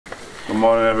Good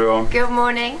morning, everyone. Good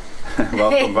morning.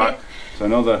 Welcome back to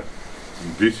another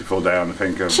beautiful day on the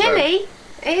Think of Chilly.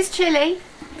 It is chilly.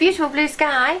 Beautiful blue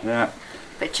sky. Yeah.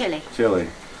 But chilly. Chilly.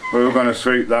 We were going to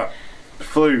sweep that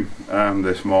flue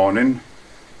this morning.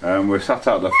 We're sat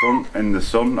out the front in the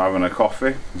sun having a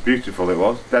coffee. Beautiful it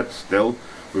was, dead still.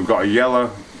 We've got a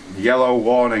yellow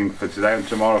warning for today and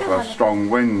tomorrow for strong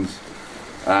winds.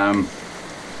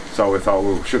 So we thought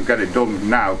we should get it done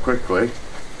now quickly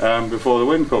before the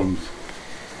wind comes.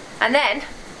 And then,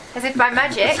 as if by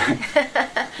magic,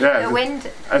 yeah, the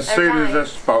wind as soon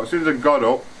as I got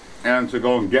up to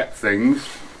go and get things,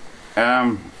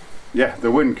 yeah,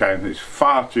 the wind came. It's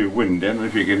far too windy, and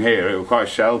if you can hear it, we're quite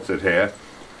sheltered here.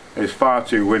 It's far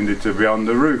too windy to be on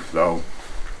the roof though.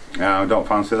 I don't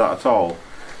fancy that at all.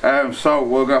 So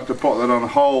we're going to have to put that on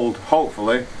hold.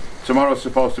 Hopefully tomorrow's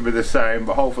supposed to be the same,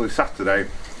 but hopefully Saturday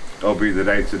will be the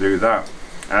day to do that.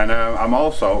 And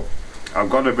I've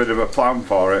got a bit of a plan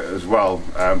for it as well.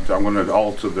 So I'm going to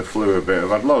alter the flue a bit. I've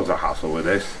had loads of hassle with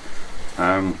this,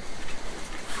 but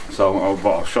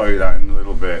I'll show you that in a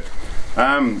little bit.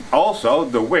 Also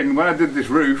the wind, when I did this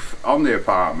roof on the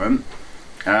apartment,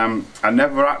 I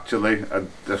never actually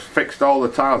just fixed all the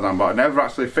tiles down, but I never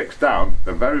actually fixed down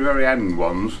the very end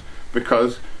ones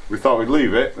because we thought we'd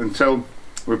leave it until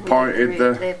we pointed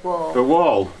the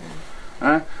wall.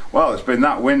 Well, it's been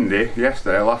that windy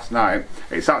yesterday, last night,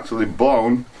 it's actually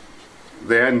blown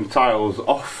the end tiles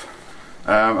off.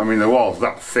 I mean, the wall's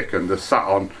that thick and they're sat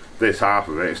on this half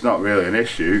of it, it's not really an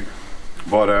issue,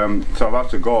 but so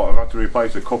I've had to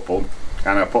replace a couple,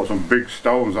 and I put some big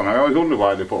stones on. I always wonder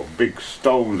why they put big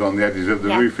stones on the edges of the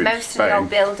roof in Spain. Most of the old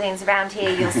buildings around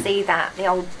here, you'll see that, the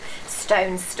old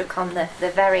stones stuck on the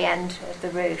very end of the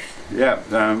roof. Yeah,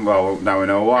 well, now we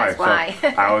know why. That's why. So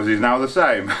ours is now the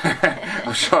same.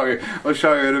 I'll show you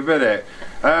in a minute.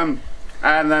 And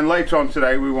then later on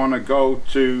today we want to go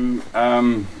to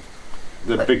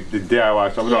the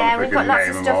DIY shop. Yeah, we've got lots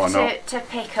of stuff to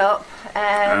pick up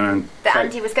that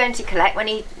Andy was going to collect when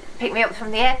he picked me up from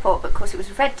the airport, but of course it was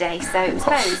a red day, so it was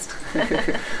closed.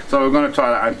 So we're going to try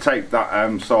that and take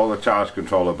that solar charge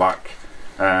controller back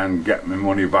and get my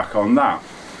money back on that.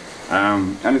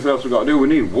 Anything else we've got to do? We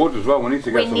need wood as well. We need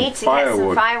to get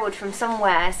some firewood from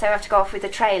somewhere, so we have to go off with the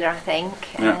trailer, I think.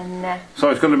 Yeah. And,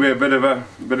 so it's going to be a bit of a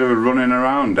running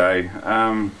around day,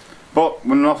 but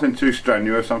we're nothing too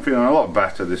strenuous. I'm feeling a lot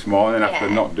better this morning after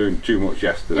not doing too much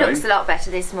yesterday. It looks a lot better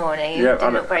this morning. It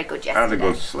didn't look very good yesterday. I had a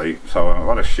good sleep, so I've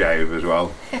had a shave as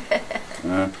well.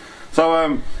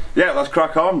 Yeah, let's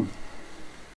crack on.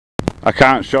 I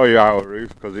can't show you our roof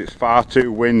because it's far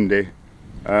too windy,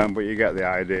 but you get the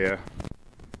idea.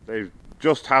 They've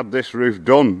just had this roof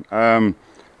done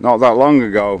not that long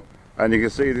ago, and you can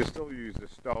see they still use the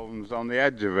stones on the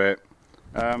edge of it.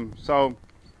 So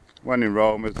when in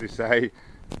Rome, as they say.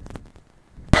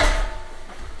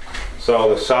 So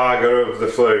the saga of the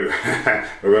flue.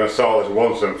 We're going to solve this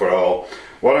once and for all.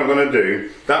 What I'm going to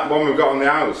do, that one we've got on the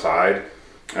outside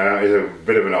is a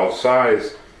bit of an odd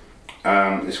size.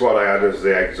 It's what I had as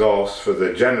the exhaust for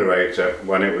the generator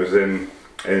when it was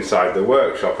inside the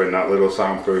workshop in that little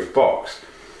soundproof box.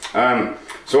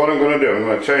 So what I'm going to do, I'm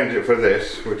going to change it for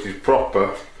this, which is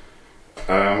proper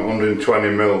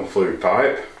 120mm flue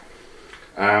pipe.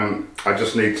 I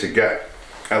just need to get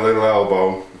a little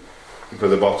elbow for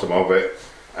the bottom of it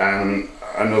and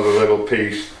another little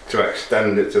piece to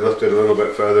extend it, to lift it a little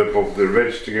bit further above the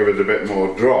ridge to give it a bit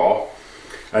more draw.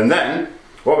 And then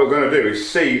what we're going to do is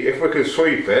see if we can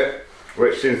sweep it,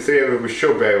 which in theory we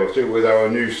should be able to with our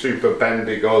new super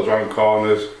bendy goes round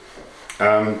corners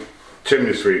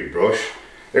chimney sweep brush.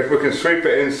 If we can sweep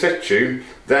it in situ,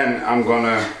 then I'm going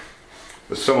to,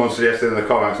 as someone suggested in the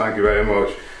comments, thank you very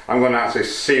much, I'm going to actually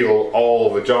seal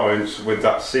all the joints with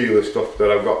that sealer stuff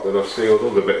that I've got, that I've sealed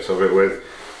other bits of it with.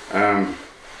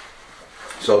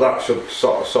 So that should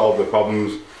sort of solve the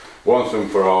problems once and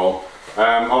for all.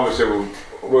 Obviously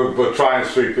we'll try and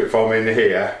sweep it from in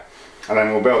here, and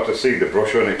then we'll be able to see the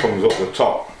brush when it comes up the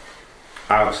top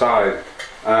outside.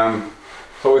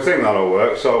 So we think that'll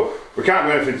work. So we can't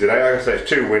do anything today, like I said, it's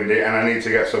too windy and I need to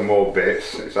get some more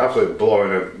bits. It's absolutely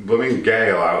blowing a blooming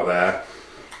gale out there.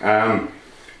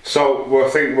 So we're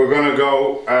going to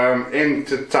go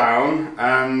into town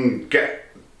and get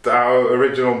our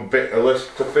original bit of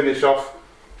list to finish off,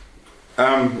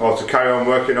 or to carry on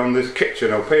working on this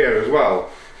kitchen up here as well.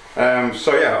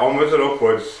 So yeah, onwards and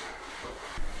upwards.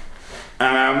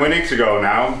 We need to go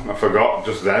now, I forgot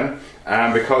just then,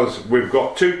 because we've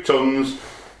got 2 tons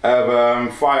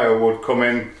of firewood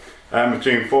coming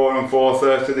between 4 and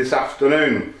 4:30 this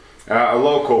afternoon. A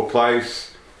local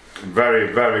place,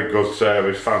 very good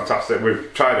service, fantastic.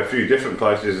 We've tried a few different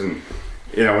places and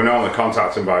you know, we normally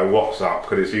contact them by WhatsApp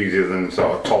because it's easier than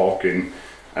sort of talking.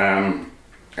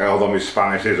 Although my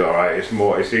Spanish is alright,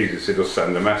 it's easier to just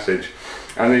send a message.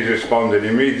 And he's responded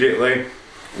immediately.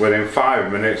 Within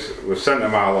 5 minutes, we've sent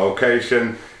them our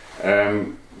location.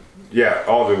 Yeah,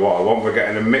 ordered what I want. We're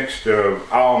getting a mixture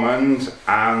of almonds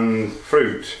and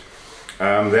fruit.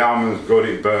 The almonds good,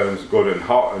 it burns good and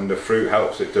hot, and the fruit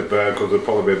helps it to burn because there'll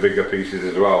probably be bigger pieces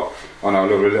as well on our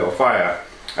lovely little fire.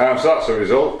 So that's the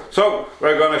result. So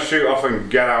we're going to shoot off and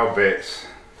get our bits.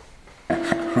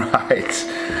 Right,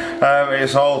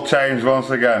 it's all changed once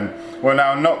again. We're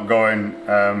now not going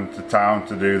to town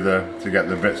to get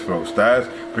the bits for upstairs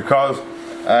because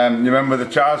you remember the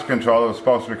charge controller was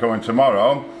supposed to be coming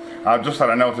tomorrow. I've just had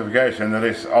a notification that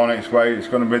it's on its way. It's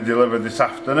going to be delivered this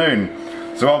afternoon.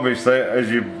 So obviously, as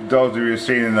those of you have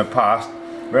seen in the past,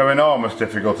 we have enormous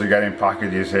difficulty getting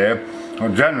packages here.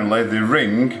 Well, generally they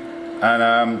ring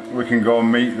and we can go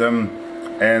and meet them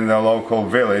in the local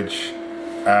village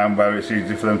where it's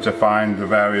easy for them to find the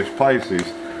various places.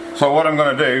 So what I'm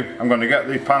going to do, I'm going to get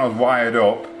these panels wired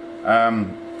up,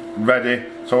 ready,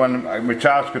 so when my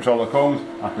charge controller comes,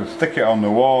 I can stick it on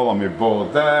the wall on my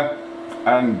board there,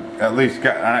 and at least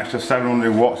get an extra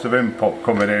 700 watts of input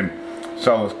coming in.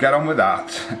 So let's get on with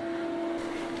that.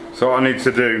 So what I need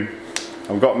to do,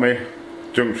 I've got my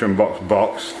junction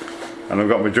box, and I've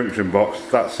got my junction box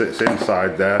that sits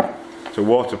inside there to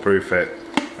waterproof it.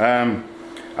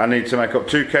 I need to make up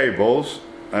 2 cables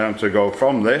to go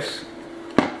from this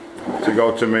to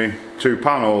go to me 2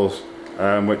 panels,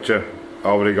 which are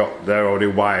they're already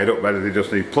wired up ready. They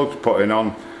just need plugs putting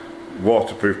on,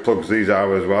 waterproof plugs these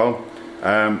are as well.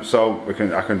 So I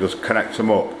can just connect them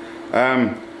up.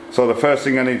 So the first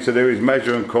thing I need to do is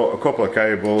measure and cut a couple of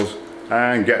cables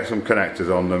and get some connectors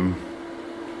on them.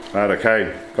 Right,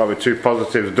 okay, got my 2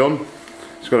 positives done.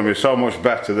 It's going to be so much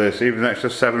better this, even an extra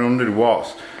 700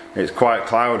 watts. It's quite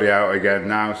cloudy out again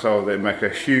now, so they make a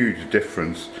huge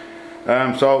difference.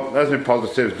 So there's my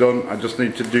positives done. I just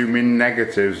need to do my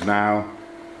negatives now.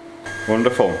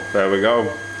 Wonderful, there we go.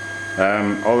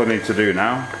 All I need to do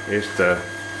now is to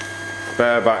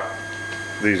bare back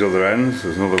these other ends.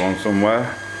 There's another one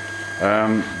somewhere.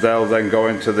 They'll then go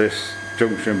into this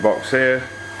junction box here,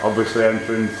 obviously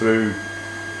entering through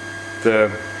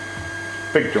the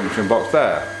big junction box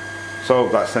there. So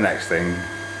that's the next thing.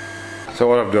 So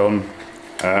what I've done,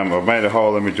 I've made a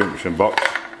hole in my junction box.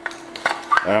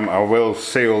 I will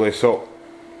seal this up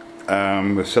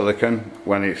with silicone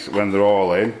when they're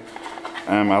all in.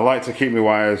 I like to keep my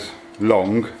wires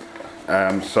long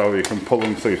so you can pull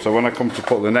them through. So when I come to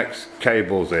put the next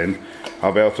cables in,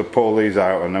 I'll be able to pull these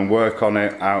out and then work on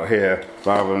it out here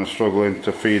rather than struggling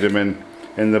to feed them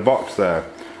in the box there.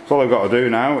 So all I've got to do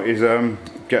now is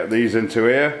get these into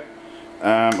here.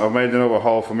 I've made another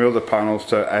hole for my other panels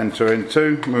to enter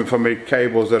into, for my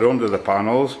cables that are under the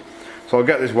panels. So I'll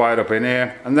get this wired up in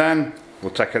here, and then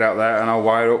we'll take it out there and I'll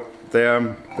wire up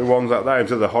the ones out there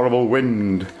into the horrible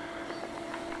wind.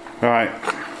 Right,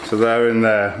 so they're in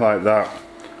there like that.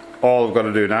 All I've got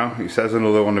to do now, it says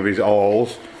another one of these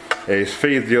alls, is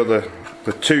feed the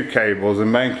 2 cables, the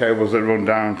main cables that run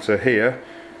down to here,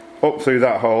 up through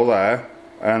that hole there,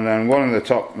 and then one in the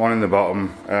top, one in the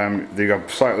bottom. They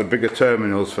got slightly bigger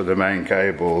terminals for the main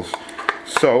cables.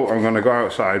 So I'm going to go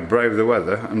outside, brave the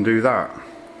weather, and do that.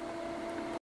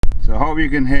 So I hope you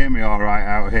can hear me alright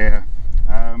out here.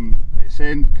 It's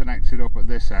in, connected up at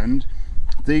this end.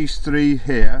 These 3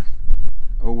 here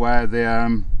are where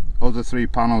the other 3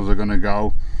 panels are going to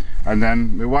go, and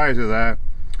then the wires are there,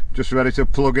 just ready to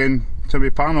plug in to my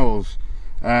panels.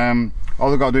 All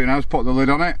I've got to do now is put the lid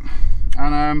on it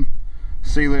and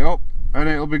seal it up, and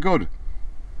it'll be good.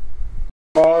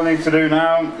 All I need to do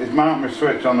now is mount my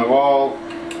switch on the wall,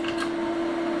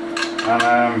 and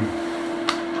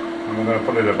I'm going to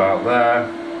put it about there.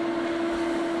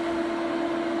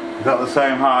 Is that the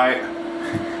same height?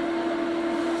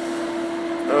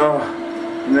 Oh,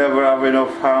 never have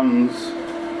enough hands.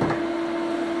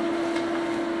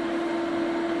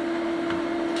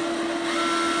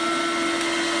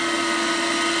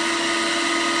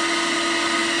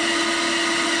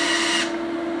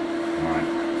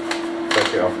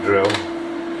 Take it off drill.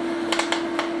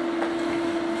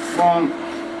 1.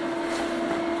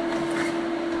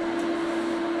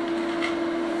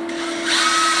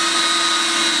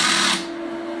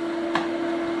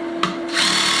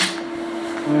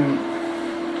 2.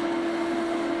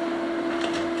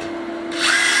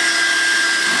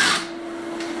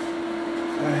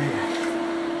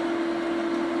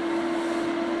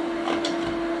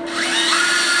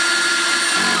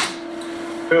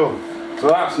 Cool. So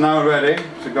that's now ready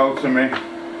to go to my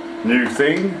new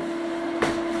thing.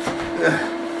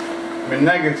 my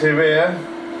negative here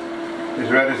is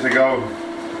ready to go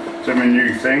to my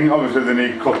new thing. Obviously they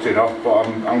need cutting off, but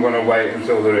I'm going to wait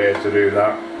until they're here to do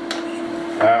that.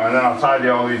 And then I'll tidy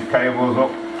all these cables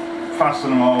up, fasten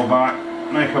them all back,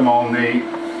 make them all neat,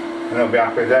 and it'll be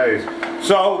happy days.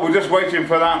 So we're just waiting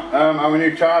for that our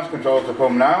new charge control to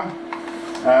come now.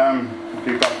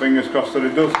 Keep our fingers crossed that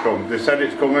it does come. They said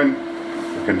it's coming,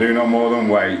 we can do no more than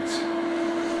wait.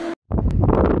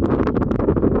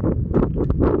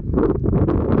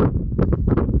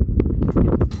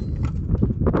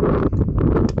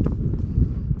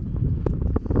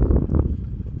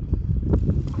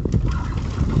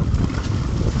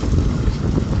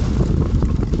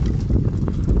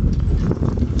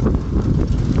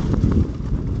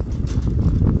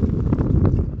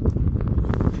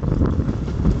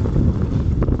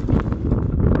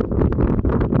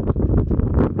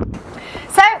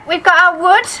 We've got our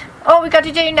wood. All we've got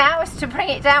to do now is to bring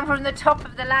it down from the top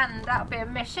of the land. That'll be a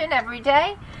mission every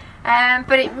day.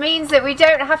 But it means that we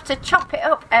don't have to chop it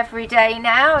up every day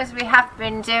now, as we have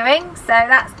been doing. So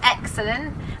that's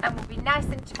excellent, and will be nice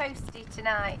and toasty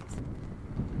tonight.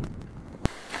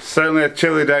 Certainly a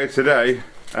chilly day today,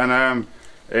 and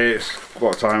it's,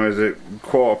 what time is it?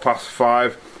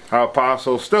 5:15. Our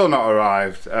parcel's still not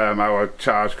arrived, our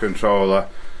charge controller.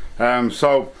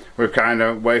 So we've kind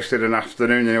of wasted an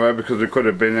afternoon anyway, because we could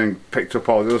have been and picked up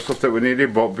all the other stuff that we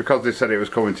needed, but because they said it was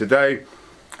coming today,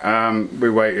 we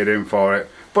waited in for it,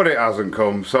 but it hasn't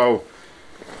come, so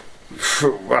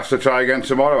we'll have to try again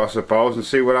tomorrow, I suppose, and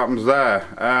see what happens there.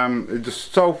 It's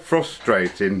just so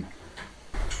frustrating.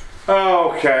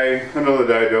 Okay, another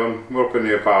day done. We're up in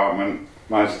the apartment,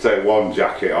 managed to take one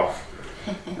jacket off.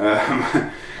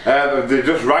 They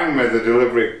just rang me, the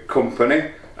delivery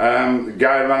company. The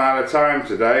guy ran out of time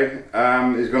today.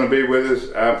 He's going to be with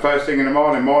us first thing in the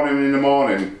morning,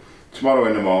 tomorrow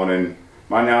in the morning.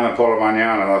 Mañana por la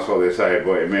mañana, that's what they say,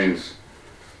 but it means,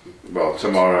 well,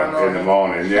 tomorrow in the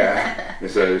morning, yeah.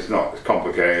 It's not, it's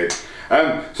complicated.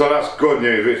 So that's good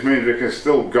news, which means we can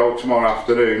still go tomorrow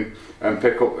afternoon and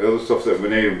pick up the other stuff that we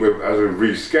need as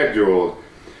we've rescheduled.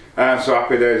 So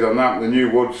happy days on that. The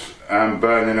new wood's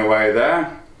burning away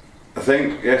there. I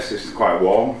think, yes, it's quite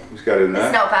warm. Let's get in there.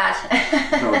 It's not bad.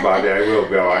 Not bad, yeah, it will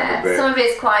be alright in a bit. Some of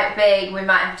it's quite big, we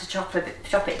might have to chop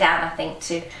it down, I think,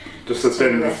 to... Just the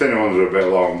thinner ones are a bit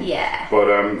long. Yeah. But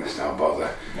it's no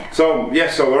bother. Yeah. So,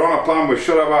 yes, so we're on a plan. We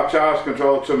should have our charge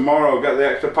control tomorrow, get the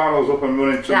extra panels up and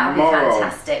running tomorrow. That'll be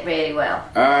fantastic, really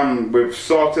will. We've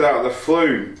sorted out the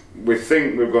flue. We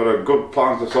think we've got a good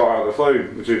plan to sort out the flue,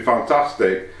 which is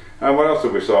fantastic. And what else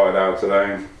have we sorted out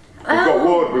today? We've got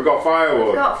wood, we've got firewood.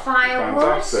 We've got firewood.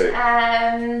 Fantastic.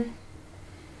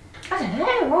 I don't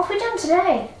know, what have we done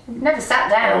today? We've never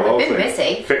sat down, we've been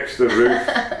busy. Fixed the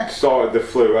roof, sorted the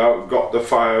flue out, got the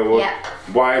firewood,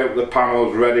 wired up the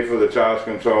panels ready for the charge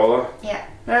controller. Yeah.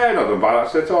 Yeah, not done bad,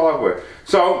 that's it all, have we?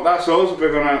 So, that's us.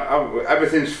 We're going to have,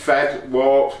 everything's fed,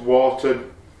 walked,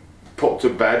 watered, put to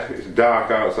bed. It's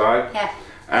dark outside. Yeah.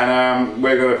 And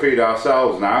we're going to feed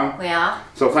ourselves now. We are.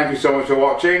 So thank you so much for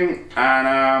watching,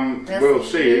 and we'll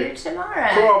see you tomorrow.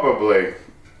 Probably.